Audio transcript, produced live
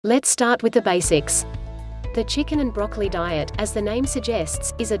Let's start with the basics. The chicken and broccoli diet, as the name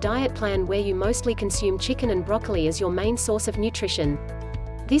suggests, is a diet plan where you mostly consume chicken and broccoli as your main source of nutrition.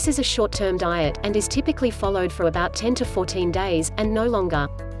 This is a short-term diet, and is typically followed for about 10 to 14 days, and no longer.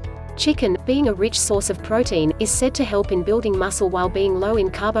 Chicken, being a rich source of protein, is said to help in building muscle while being low in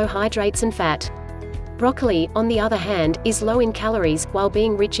carbohydrates and fat. Broccoli, on the other hand, is low in calories, while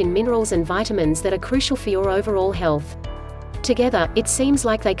being rich in minerals and vitamins that are crucial for your overall health. Together, it seems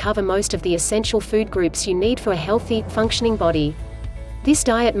like they cover most of the essential food groups you need for a healthy, functioning body. This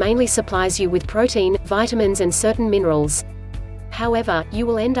diet mainly supplies you with protein, vitamins and certain minerals. However, you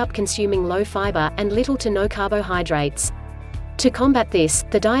will end up consuming low fiber, and little to no carbohydrates. To combat this,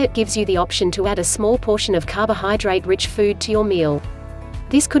 the diet gives you the option to add a small portion of carbohydrate-rich food to your meal.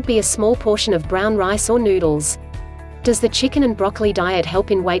 This could be a small portion of brown rice or noodles. Does the chicken and broccoli diet help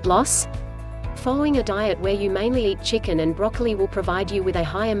in weight loss? Following a diet where you mainly eat chicken and broccoli will provide you with a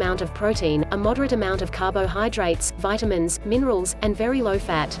high amount of protein, a moderate amount of carbohydrates, vitamins, minerals, and very low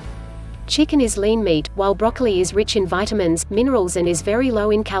fat. Chicken is lean meat, while broccoli is rich in vitamins, minerals and is very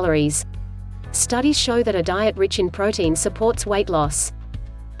low in calories. Studies show that a diet rich in protein supports weight loss.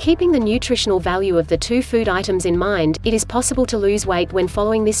 Keeping the nutritional value of the two food items in mind, it is possible to lose weight when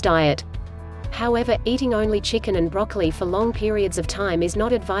following this diet. However, eating only chicken and broccoli for long periods of time is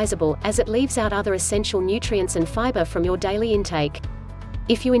not advisable, as it leaves out other essential nutrients and fiber from your daily intake.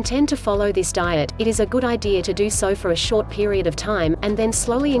 If you intend to follow this diet, it is a good idea to do so for a short period of time, and then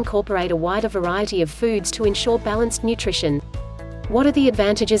slowly incorporate a wider variety of foods to ensure balanced nutrition. What are the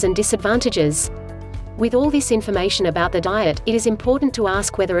advantages and disadvantages? With all this information about the diet, it is important to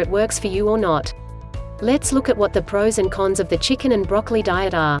ask whether it works for you or not. Let's look at what the pros and cons of the chicken and broccoli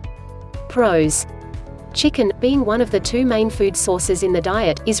diet are. Pros. Chicken, being one of the two main food sources in the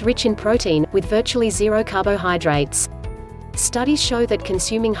diet, is rich in protein, with virtually zero carbohydrates. Studies show that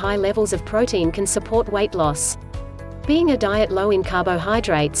consuming high levels of protein can support weight loss. Being a diet low in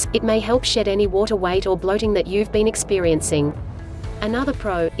carbohydrates, it may help shed any water weight or bloating that you've been experiencing. Another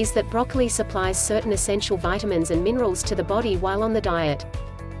pro is that broccoli supplies certain essential vitamins and minerals to the body while on the diet.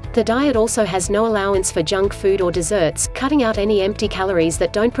 The diet also has no allowance for junk food or desserts, cutting out any empty calories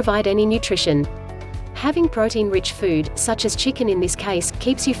that don't provide any nutrition. Having protein-rich food, such as chicken in this case,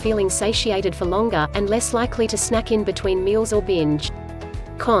 keeps you feeling satiated for longer, and less likely to snack in between meals or binge.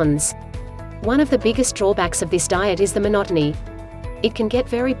 Cons. One of the biggest drawbacks of this diet is the monotony. It can get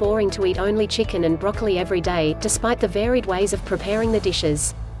very boring to eat only chicken and broccoli every day, despite the varied ways of preparing the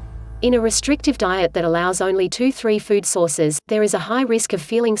dishes. In a restrictive diet that allows only 2-3 food sources, there is a high risk of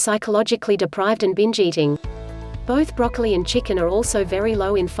feeling psychologically deprived and binge eating. Both broccoli and chicken are also very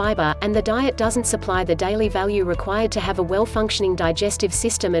low in fiber, and the diet doesn't supply the daily value required to have a well-functioning digestive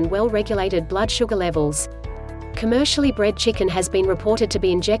system and well-regulated blood sugar levels. Commercially bred chicken has been reported to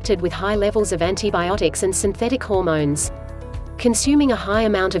be injected with high levels of antibiotics and synthetic hormones. Consuming a high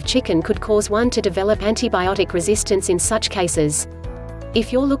amount of chicken could cause one to develop antibiotic resistance in such cases.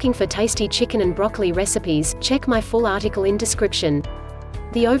 If you're looking for tasty chicken and broccoli recipes, check my full article in description.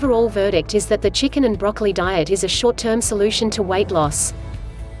 The overall verdict is that the chicken and broccoli diet is a short-term solution to weight loss.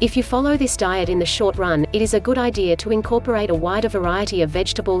 If you follow this diet in the short run, it is a good idea to incorporate a wider variety of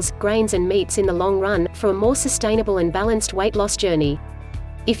vegetables, grains and meats in the long run, for a more sustainable and balanced weight loss journey.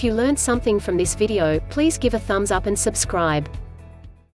 If you learned something from this video, please give a thumbs up and subscribe.